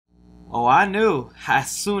Oh, I knew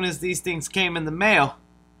as soon as these things came in the mail,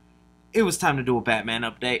 it was time to do a Batman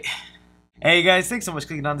update. Hey guys, thanks so much for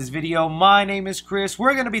clicking on this video. My name is Chris.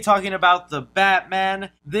 We're going to be talking about the Batman.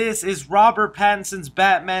 This is Robert Pattinson's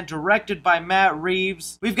Batman, directed by Matt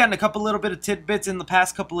Reeves. We've gotten a couple little bit of tidbits in the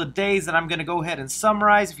past couple of days that I'm going to go ahead and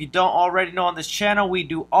summarize. If you don't already know, on this channel, we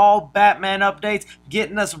do all Batman updates,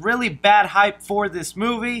 getting us really bad hype for this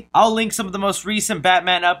movie. I'll link some of the most recent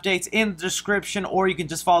Batman updates in the description, or you can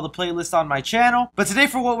just follow the playlist on my channel. But today,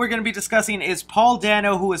 for what we're going to be discussing is Paul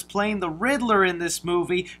Dano, who is playing the Riddler in this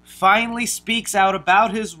movie, finally speaks out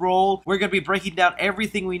about his role. We're going to be breaking down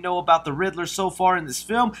everything we know about the Riddler so far in this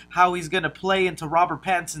film, how he's going to play into Robert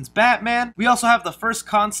Pattinson's Batman. We also have the first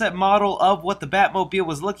concept model of what the Batmobile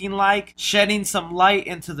was looking like, shedding some light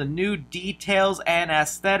into the new details and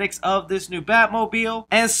aesthetics of this new Batmobile,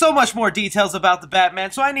 and so much more details about the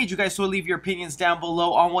Batman. So I need you guys to leave your opinions down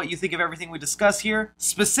below on what you think of everything we discuss here,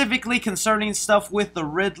 specifically concerning stuff with the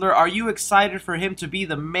Riddler. Are you excited for him to be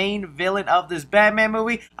the main villain of this Batman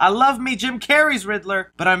movie? I love me Jim Carrey's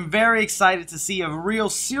Riddler, but I'm very excited to see a real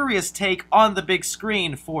serious take on the big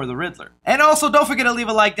screen for the Riddler. And also, don't forget to leave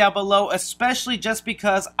a like down below, especially just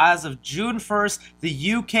because as of June 1st,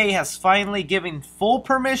 the UK has finally given full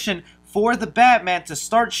permission for the Batman to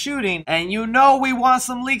start shooting, and you know we want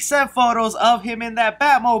some leaked set photos of him in that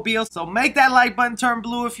Batmobile, so make that like button turn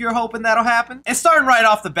blue if you're hoping that'll happen. And starting right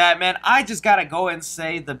off the Batman, I just gotta go and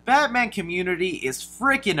say the Batman community is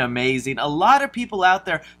freaking amazing. A lot of people out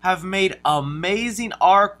there have made amazing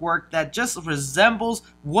artwork that just resembles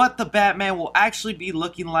what the Batman will actually be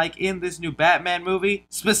looking like in this new Batman movie.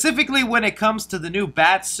 Specifically when it comes to the new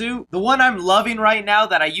batsuit. The one I'm loving right now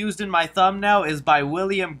that I used in my thumbnail is by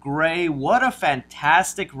William Gray. What a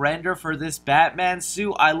fantastic render for this Batman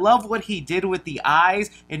suit. I love what he did with the eyes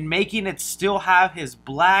and making it still have his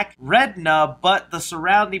black retina, but the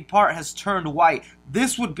surrounding part has turned white.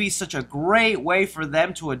 This would be such a great way for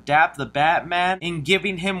them to adapt the Batman in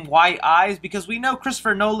giving him white eyes, because we know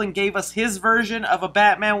Christopher Nolan gave us his version of a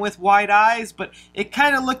Batman with white eyes, but it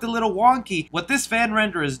kind of looked a little wonky. What this fan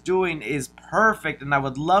render is doing is perfect, and I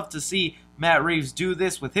would love to see Matt Reeves do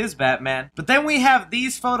this with his Batman. But then we have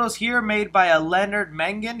these photos here made by a Leonard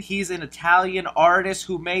Mengen. He's an Italian artist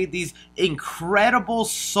who made these incredible,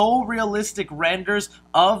 so realistic renders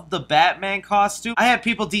of the Batman costume. I had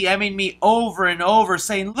people DMing me over and over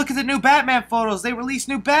saying, look at the new Batman photos. They released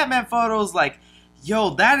new Batman photos. Like,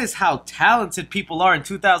 yo, that is how talented people are in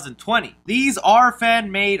 2020. These are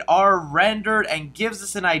fan-made, are rendered, and gives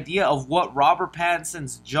us an idea of what Robert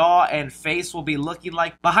Pattinson's jaw and face will be looking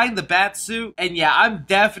like behind the batsuit. And yeah, I'm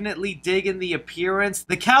definitely digging the appearance.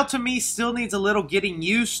 The cowl to me still needs a little getting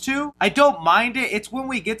used to. I don't mind it. It's when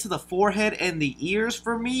we get to the forehead and the ears,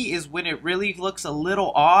 for me, is when it really looks a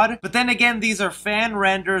little odd. But then again, these are fan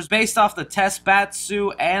renders based off the test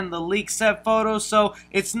batsuit and the leak set photos, so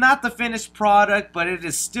it's not the finished product, but it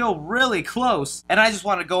is still really close, and I just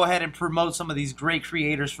want to go ahead and promote some of these great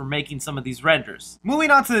creators for making some of these renders.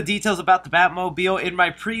 Moving on to the details about the Batmobile, in my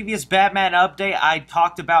previous Batman update, I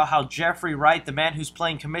talked about how Jeffrey Wright, the man who's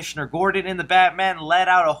playing Commissioner Gordon in the Batman, let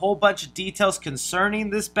out a whole bunch of details concerning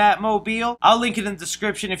this Batmobile. I'll link it in the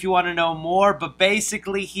description if you want to know more, but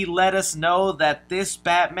basically he let us know that this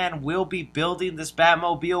Batman will be building this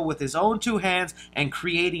Batmobile with his own two hands and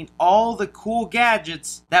creating all the cool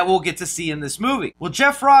gadgets that we'll get to see in this movie. Well,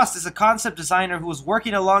 Jeff Frost is a concept designer who was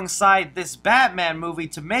working alongside this Batman movie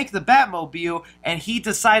to make the Batmobile, and he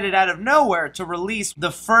decided out of nowhere to release the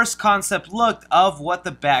first concept look of what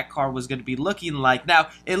the Batcar was going to be looking like. Now,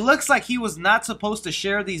 it looks like he was not supposed to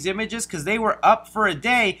share these images because they were up for a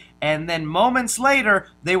day, and then moments later,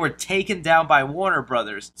 they were taken down by Warner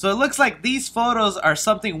Brothers. So it looks like these photos are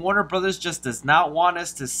something Warner Brothers just does not want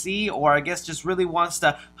us to see, or I guess just really wants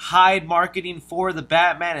to hide marketing for the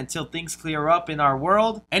Batman until things clear up in our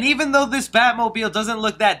world. And even though this Batmobile doesn't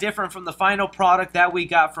look that different from the final product that we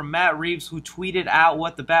got from Matt Reeves, who tweeted out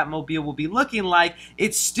what the Batmobile will be looking like,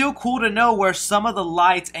 it's still cool to know where some of the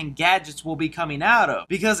lights and gadgets will be coming out of.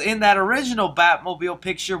 Because in that original Batmobile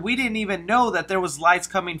picture, we didn't even know that there was lights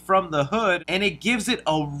coming from the hood, and it gives it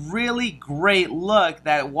a really great look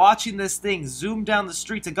that watching this thing zoom down the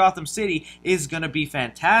streets of Gotham City is gonna be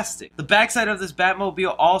fantastic. The backside of this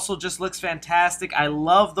Batmobile also just looks fantastic. I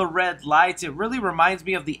love the red lights. It really reminds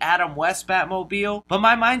me of the Adam West Batmobile, but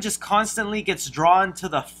my mind just constantly gets drawn to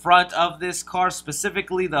the front of this car,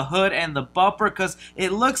 specifically the hood and the bumper, because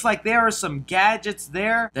it looks like there are some gadgets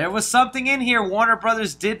there. There was something in here Warner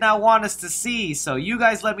Brothers did not want us to see, so you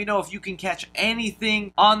guys let me know if you can catch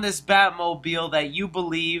anything on on this Batmobile that you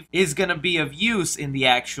believe is going to be of use in the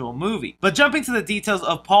actual movie. But jumping to the details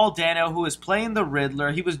of Paul Dano, who is playing the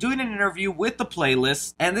Riddler, he was doing an interview with the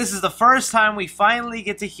Playlist, and this is the first time we finally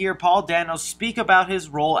get to hear Paul Dano speak about his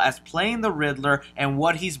role as playing the Riddler and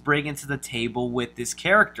what he's bringing to the table with this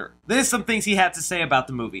character. There's some things he had to say about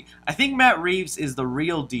the movie. I think Matt Reeves is the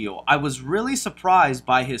real deal. I was really surprised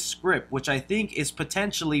by his script, which I think is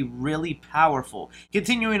potentially really powerful.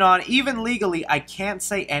 Continuing on, even legally, I can't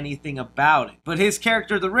say anything about it. But his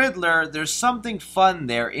character, the Riddler, there's something fun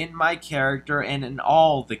there in my character and in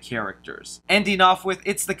all the characters. Ending off with,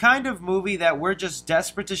 it's the kind of movie that we're just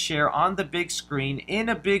desperate to share on the big screen in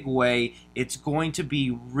a big way. It's going to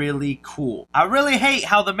be really cool. I really hate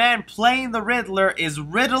how the man playing the Riddler is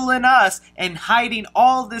riddling us and hiding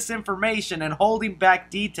all this information and holding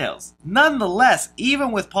back details. Nonetheless,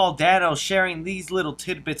 even with Paul Dano sharing these little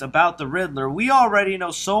tidbits about the Riddler, we already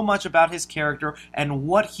know so much about his character and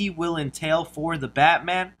what he will entail for the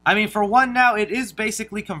Batman. I mean, for one now, it is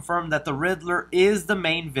basically confirmed that the Riddler is the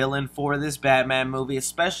main villain for this Batman movie,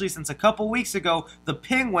 especially since a couple weeks ago, the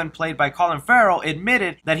Penguin, played by Colin Farrell,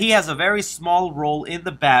 admitted that he has a very small role in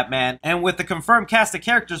the Batman, and with the confirmed cast of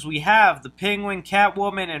characters we have, the Penguin,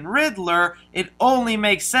 Catwoman, and Riddler, it only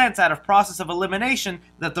makes sense out of process of elimination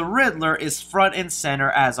that the Riddler is front and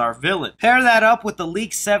center as our villain. Pair that up with the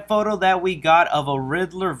leaked set photo that we got of a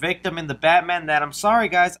Riddler victim in the Batman that, I'm sorry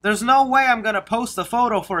guys, there's no way I'm gonna post a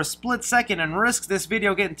photo for a split second and risk this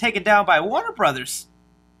video getting taken down by Warner Brothers.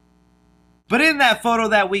 But in that photo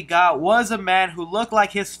that we got was a man who looked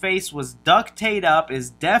like his face was duct taped up, is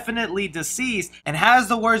definitely deceased, and has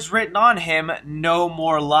the words written on him, "No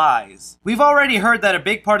more lies." We've already heard that a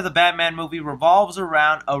big part of the Batman movie revolves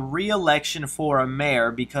around a re-election for a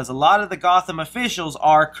mayor because a lot of the Gotham officials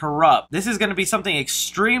are corrupt. This is going to be something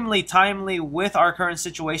extremely timely with our current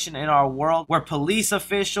situation in our world where police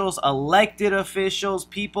officials, elected officials,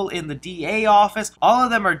 people in the DA office, all of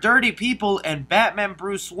them are dirty people, and Batman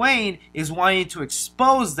Bruce Wayne is wanting to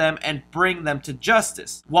expose them and bring them to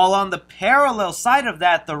justice. While on the parallel side of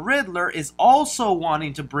that, the Riddler is also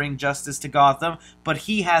wanting to bring justice to Gotham, but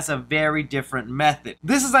he has a very different method.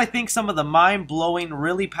 This is, I think, some of the mind-blowing,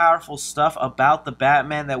 really powerful stuff about the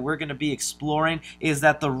Batman that we're going to be exploring, is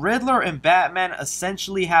that the Riddler and Batman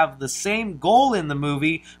essentially have the same goal in the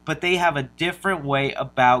movie, but they have a different way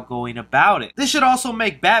about going about it. This should also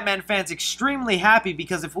make Batman fans extremely happy,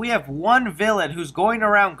 because if we have one villain who's going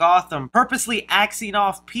around Gotham purposely axing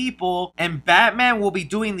off people, and Batman will be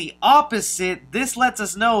doing the opposite, this lets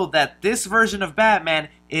us know that this version of Batman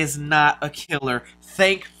is not a killer.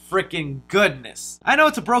 Thank freaking goodness. I know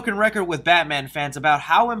it's a broken record with Batman fans about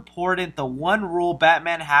how important the one rule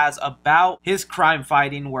Batman has about his crime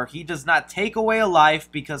fighting, where he does not take away a life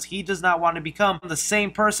because he does not want to become the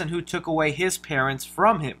same person who took away his parents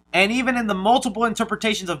from him. And even in the multiple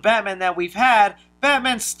interpretations of Batman that we've had,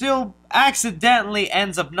 Batman still accidentally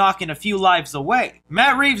ends up knocking a few lives away.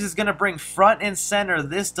 Matt Reeves is going to bring front and center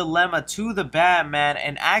this dilemma to the Batman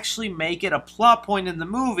and actually make it a plot point in the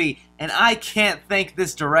movie, and I can't thank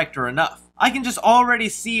this director enough. I can just already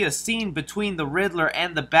see a scene between the Riddler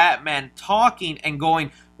and the Batman talking and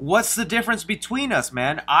going, "What's the difference between us,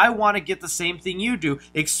 man? I want to get the same thing you do.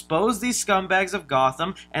 Expose these scumbags of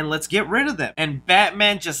Gotham and let's get rid of them." And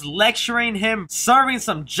Batman just lecturing him, serving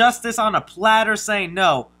some justice on a platter, saying,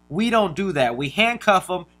 "No, we don't do that. We handcuff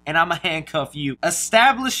them, and I'ma handcuff you."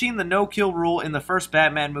 Establishing the no-kill rule in the first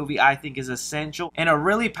Batman movie, I think, is essential and a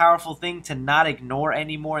really powerful thing to not ignore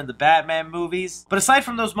anymore in the Batman movies. But aside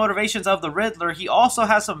from those motivations of the Riddler, he also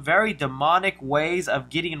has some very demonic ways of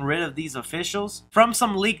getting rid of these officials. From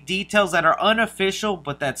some leaked details that are unofficial,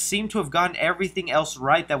 but that seem to have gotten everything else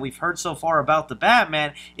right that we've heard so far about the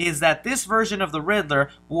Batman, is that this version of the Riddler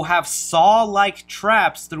will have Saw-like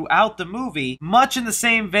traps throughout the movie, much in the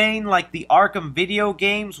same vein like the Arkham video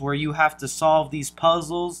games, where you have to solve these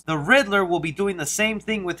puzzles. The Riddler will be doing the same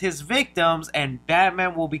thing with his victims, and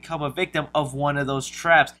Batman will become a victim of one of those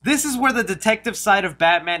traps. This is where the detective side of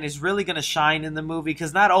Batman is really going to shine in the movie,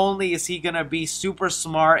 because not only is he going to be super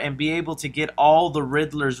smart and be able to get all the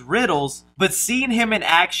Riddler's riddles, but seeing him in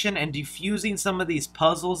action and defusing some of these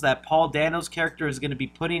puzzles that Paul Dano's character is going to be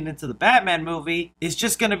putting into the Batman movie is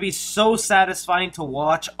just going to be so satisfying to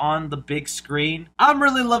watch on the big screen. I'm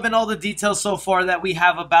really loving all the details so far that we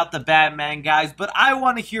have about the Batman, guys, but I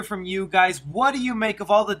want to hear from you guys. What do you make of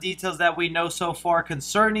all the details that we know so far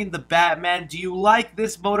concerning the Batman? Do you like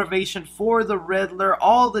this motivation for the Riddler?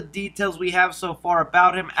 All the details we have so far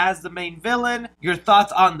about him as the main villain? Your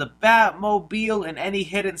thoughts on the Batmobile and any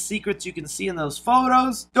hidden secrets you can see in those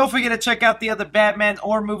photos? Don't forget to check out the other Batman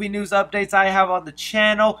or movie news updates I have on the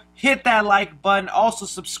channel. Hit that like button. Also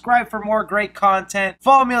subscribe for more great content.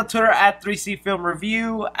 Follow me on Twitter at 3C Film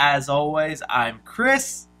Review. As always, I'm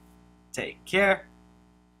Chris. Take care.